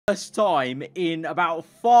first time in about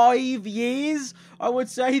 5 years, I would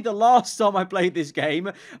say. The last time I played this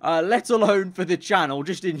game, let alone for the channel,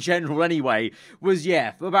 just in general anyway, was,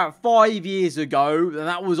 yeah, about 5 years ago. And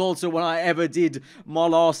that was also when I ever did my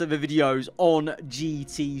last ever videos on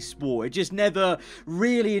GT Sport. It just never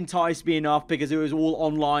really enticed me enough because it was all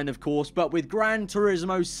online, of course. But with Gran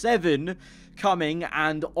Turismo 7 coming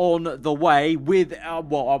and on the way with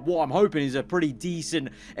what I'm hoping is a pretty decent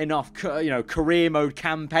enough career mode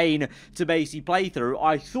campaign to basically play through,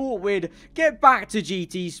 I thought we'd get back to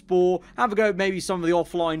GT Sport, have a go at maybe some of the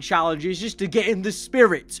offline challenges just to get in the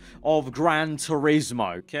spirit of Gran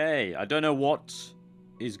Turismo. Okay, I don't know what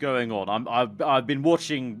is going on. I've been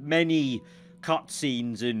watching many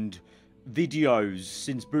cutscenes and videos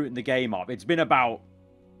since booting the game up. It's been about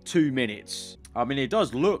 2 minutes. I mean, it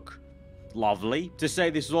does look lovely. To say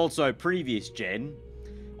this is also previous gen,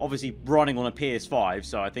 obviously running on a PS5,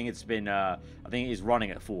 so I think it's been I think it is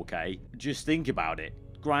running at 4K. Just think about it.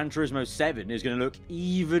 Gran Turismo 7 is going to look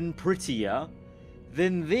even prettier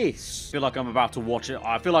than this. I feel like I'm about to watch it.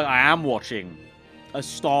 I feel like I am watching a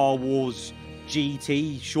Star Wars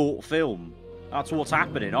GT short film. That's what's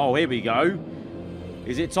happening. Oh, here we go.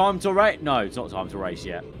 Is it time to race? No, it's not time to race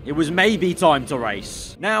yet. It was maybe time to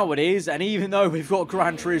race. Now it is, and even though we've got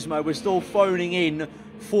Gran Turismo, we're still phoning in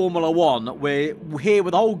Formula 1. We're here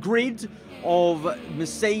with a whole grid of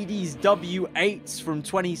Mercedes W8s from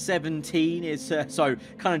 2017. It's so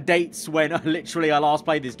kind of dates when literally I last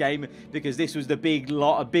played this game, because this was the big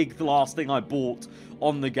last thing I bought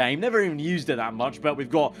on the game. Never even used it that much, but we've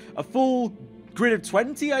got a full grid of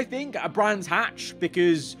 20, I think, at Brands Hatch,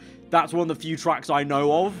 because that's one of the few tracks I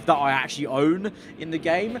know of that I actually own in the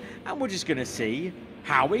game. And we're just going to see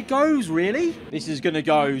how it goes, really. This is going to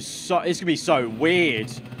go so... It's going to be so weird.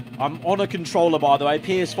 I'm on a controller, by the way.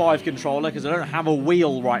 PS5 controller, because I don't have a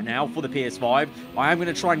wheel right now for the PS5. I am going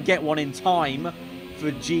to try and get one in time for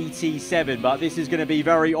GT7. But this is going to be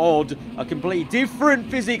very odd. A completely different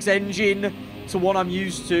physics engine to what I'm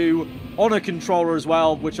used to on a controller as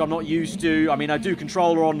well, which I'm not used to. I mean, I do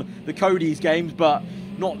controller on the Cody's games, but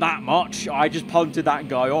not that much. I just punted that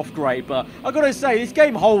guy off great, but I've got to say, this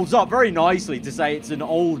game holds up very nicely to say it's an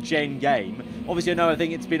old-gen game. Obviously, I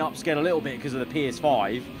think it's been upscaled a little bit because of the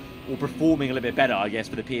PS5, or performing a little bit better, I guess,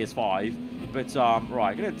 for the PS5. But,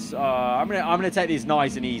 right, I'm gonna take this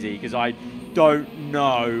nice and easy, because I don't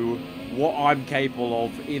know what I'm capable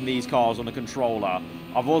of in these cars on a controller.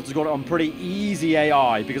 I've also got it on pretty easy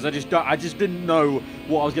AI, because I just didn't know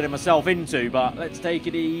what I was getting myself into. But let's take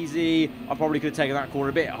it easy. I probably could have taken that corner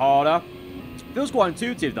a bit harder. Feels quite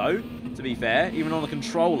intuitive, though, to be fair, even on a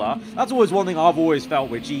controller. That's always one thing I've always felt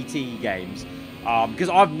with GT games, because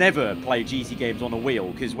I've never played GT games on a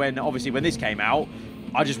wheel, because obviously when this came out,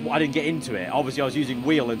 I didn't get into it. Obviously, I was using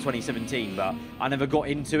wheel in 2017, but I never got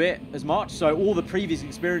into it as much. So all the previous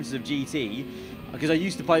experiences of GT, because I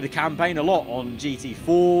used to play the campaign a lot on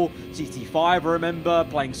GT4, GT5, I remember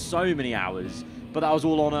playing so many hours, but that was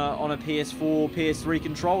all on a PS4, PS3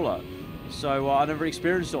 controller. So I never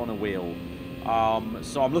experienced it on a wheel.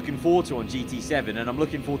 So I'm looking forward to it on GT7, and I'm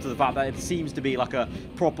looking forward to the fact that it seems to be like a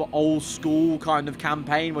proper old school kind of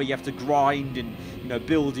campaign where you have to grind and, you know,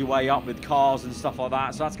 build your way up with cars and stuff like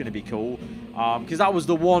that. So that's going to be cool. Because that was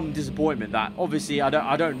the one disappointment, that obviously I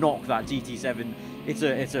don't knock that GT7. It's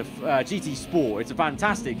a GT Sport. It's a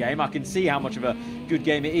fantastic game. I can see how much of a good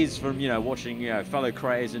game it is from, you know, watching, you know, fellow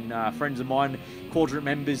creators and friends of mine, Quadrant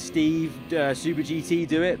members, Steve, Super GT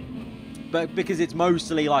do it. But because it's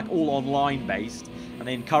mostly like all online based, and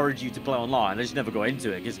they encourage you to play online, I just never got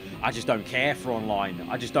into it because I just don't care for online.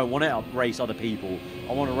 I just don't want to race other people.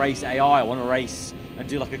 I want to race AI. I want to race and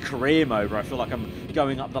do like a career mode where I feel like I'm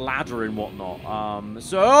going up the ladder and whatnot.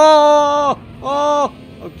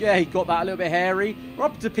 Okay, got that a little bit hairy. We're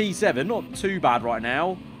up to P7, not too bad right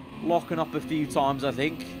now. Locking up a few times, I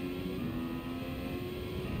think.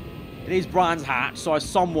 It is Brands Hatch, so I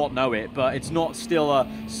somewhat know it, but it's not still a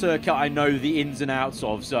circuit I know the ins and outs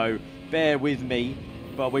of, so bear with me.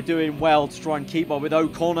 But we're doing well to try and keep up with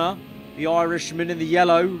O'Connor, the Irishman in the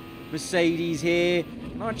yellow. Mercedes here.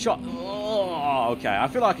 Can I chuck... Oh, okay. I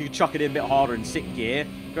feel like I could chuck it in a bit harder in 6th gear.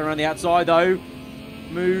 Going around the outside, though.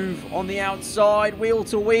 Move on the outside, wheel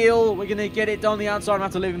to wheel. We're going to get it done on the outside. I'm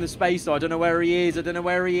going to have to live in the space, though. I don't know where he is. I don't know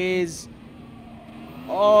where he is.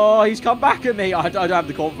 Oh, he's come back at me. I don't have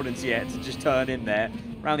the confidence yet to just turn in there.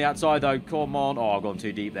 Around the outside, though. Come on. Oh, I've gone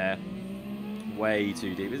too deep there. Way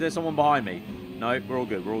too deep. Is there someone behind me? No, we're all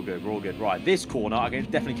good. We're all good. We're all good. Right, this corner, I can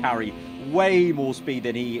definitely carry way more speed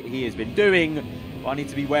than he has been doing. But I need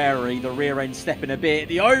to be wary. The rear end stepping a bit.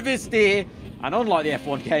 The oversteer. And unlike the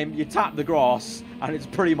F1 game, you tap the grass and it's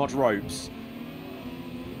pretty much ropes.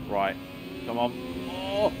 Right. Come on.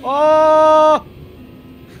 Oh! Oh!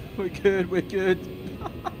 We're good, we're good.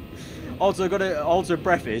 Also, I've got to also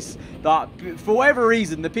preface that for whatever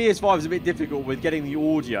reason, the PS5 is a bit difficult with getting the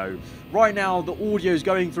audio. Right now, the audio is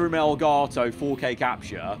going through my Elgato 4K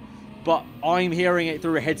capture, but I'm hearing it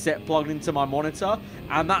through a headset plugged into my monitor,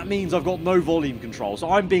 and that means I've got no volume control,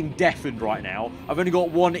 so I'm being deafened right now. I've only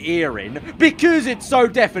got one ear in because it's so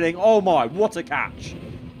deafening. Oh my, what a catch.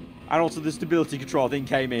 And also the stability control thing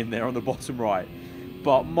came in there on the bottom right.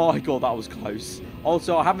 But my god, that was close.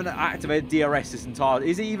 Also, I haven't activated DRS this entire...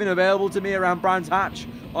 Is it even available to me around Brands Hatch?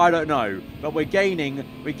 I don't know. But we're gaining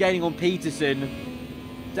on Peterson.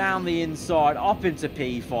 Down the inside, up into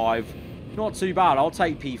P5. Not too bad. I'll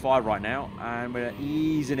take P5 right now. And we're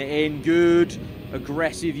easing it in. Good.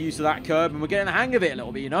 Aggressive use of that curb. And we're getting the hang of it a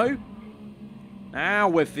little bit, you know? Now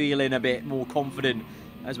we're feeling a bit more confident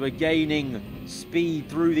as we're gaining speed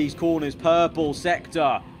through these corners. Purple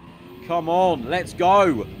sector. Come on, let's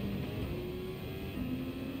go.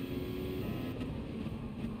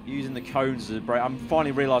 Using the cones as a brake. I'm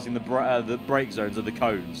finally realising the brake zones are the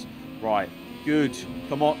cones. Right, good.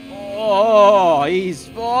 Come on. Oh,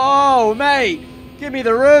 oh, mate. Give me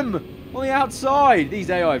the room on the outside. These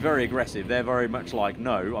AI are very aggressive. They're very much like,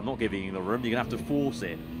 no, I'm not giving you the room. You're going to have to force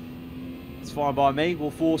it. It's fine by me.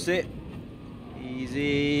 We'll force it.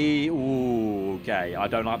 Easy. Ooh, okay. I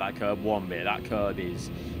don't like that curb one bit. That curb is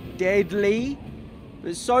deadly.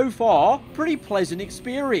 But so far, pretty pleasant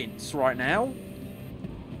experience right now.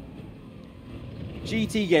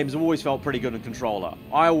 GT games have always felt pretty good on controller.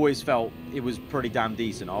 I always felt it was pretty damn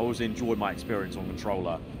decent. I always enjoyed my experience on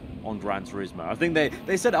controller on Gran Turismo. I think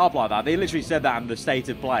they set it up like that. They literally said that in the state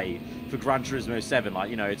of play for Gran Turismo 7.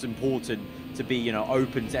 Like, you know, it's important to be, you know,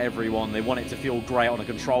 open to everyone. They want it to feel great on a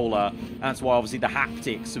controller. And that's why, obviously, the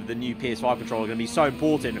haptics of the new PS5 controller are going to be so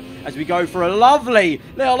important as we go for a lovely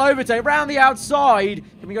little overtake around the outside.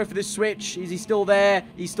 Can we go for this switch? Is he still there?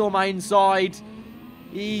 He's still on my inside.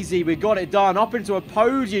 Easy. We got it done. Up into a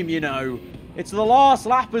podium, you know. It's the last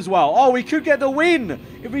lap as well. Oh, we could get the win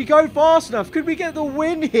if we go fast enough. Could we get the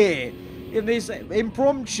win here in this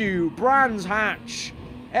impromptu Brands Hatch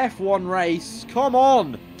F1 race? Come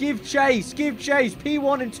on. Give chase. Give chase.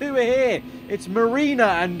 P1 and 2 are here. It's Marina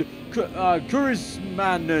and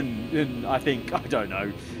Kurismanen, I think. I don't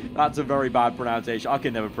know. That's a very bad pronunciation. I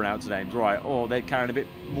can never pronounce names. Right. Oh, they're carrying a bit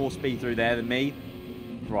more speed through there than me.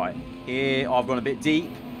 Right. Here, I've gone a bit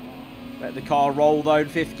deep. Let the car roll, though, in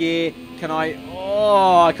 5th gear. Can I...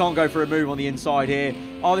 Oh, I can't go for a move on the inside here.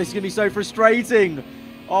 Oh, this is going to be so frustrating.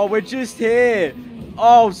 Oh, we're just here.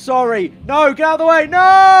 Oh, sorry. No, get out of the way.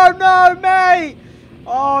 No, no, mate.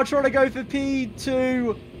 Oh, trying to go for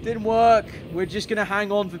P2. Didn't work. We're just going to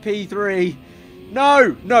hang on for P3.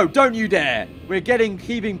 No, no, don't you dare. We're keeping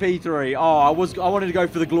P3. Oh, I wanted to go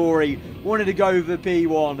for the glory. Wanted to go for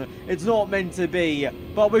P1. It's not meant to be.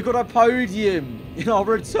 But we've got a podium in our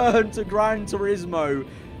return to Gran Turismo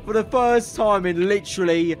for the first time in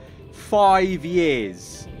literally 5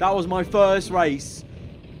 years. That was my first race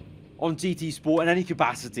on GT Sport in any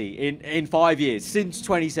capacity in 5 years, since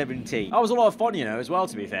 2017. That was a lot of fun, you know, as well,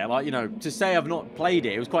 to be fair. Like, you know, to say I've not played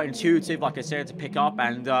it was quite intuitive, like I said, to pick up,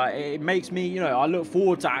 and it makes me, you know, I look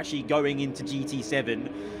forward to actually going into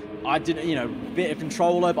GT7. I didn't, you know, bit of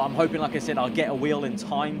controller, but I'm hoping, like I said, I'll get a wheel in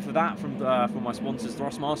time for that from my sponsors,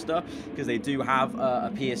 Thrustmaster, because they do have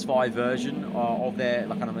a PS5 version of their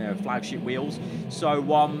kind of, you know, flagship wheels.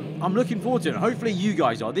 So I'm looking forward to it. Hopefully you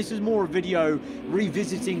guys are. This is more a video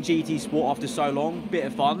revisiting GT Sport after so long, bit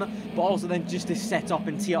of fun, but also then just to set up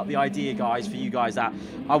and tee up the idea, guys, for you guys that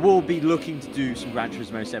I will be looking to do some Gran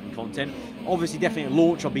Turismo 7 content. Obviously, definitely at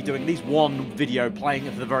launch, I'll be doing at least one video playing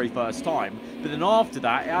it for the very first time. But then after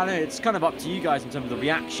that, I know it's kind of up to you guys in terms of the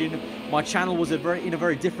reaction. My channel was in a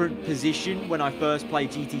very different position when I first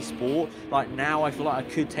played GT Sport. Like now, I feel like I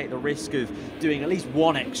could take the risk of doing at least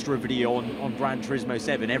one extra video on Gran Turismo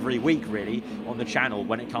 7 every week, really, on the channel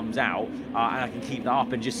when it comes out. And I can keep that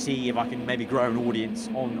up and just see if I can maybe grow an audience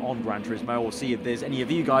on Gran Turismo, or see if there's any of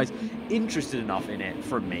you guys interested enough in it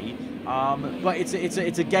from me. But it's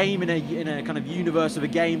a game in a kind of universe of a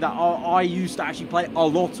game that I used to actually play a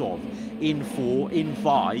lot of in 4, in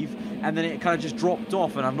 5, and then it kind of just dropped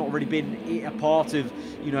off, and I've not really been a part of,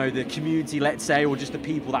 you know, the community, let's say, or just the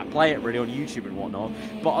people that play it really on YouTube and whatnot.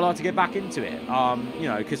 But I'd like to get back into it, you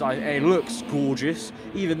know, because it looks gorgeous.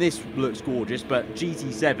 Even this looks gorgeous, but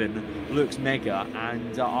GT7 looks mega,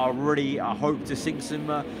 and I hope to sink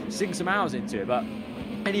some hours into it. But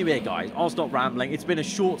Anyway, guys, I'll stop rambling. It's been a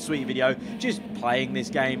short, sweet video, just playing this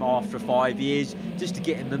game after 5 years, just to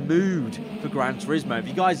get in the mood for Gran Turismo. If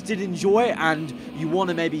you guys did enjoy it and you want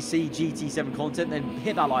to maybe see GT7 content, then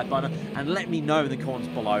hit that like button and let me know in the comments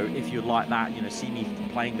below if you'd like that, you know, see me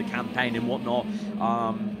playing the campaign and whatnot.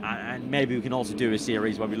 And maybe we can also do a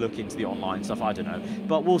series where we look into the online stuff, I don't know.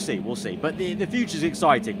 But we'll see, we'll see. But the future's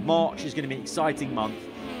exciting. March is going to be an exciting month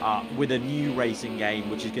with a new racing game,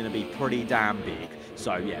 which is going to be pretty damn big.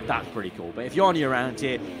 So yeah, that's pretty cool. But if you're new around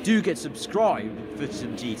here, do get subscribed for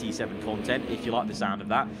some GT7 content if you like the sound of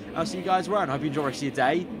that. I'll see you guys around. Hope you enjoy the rest of your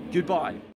day. Goodbye.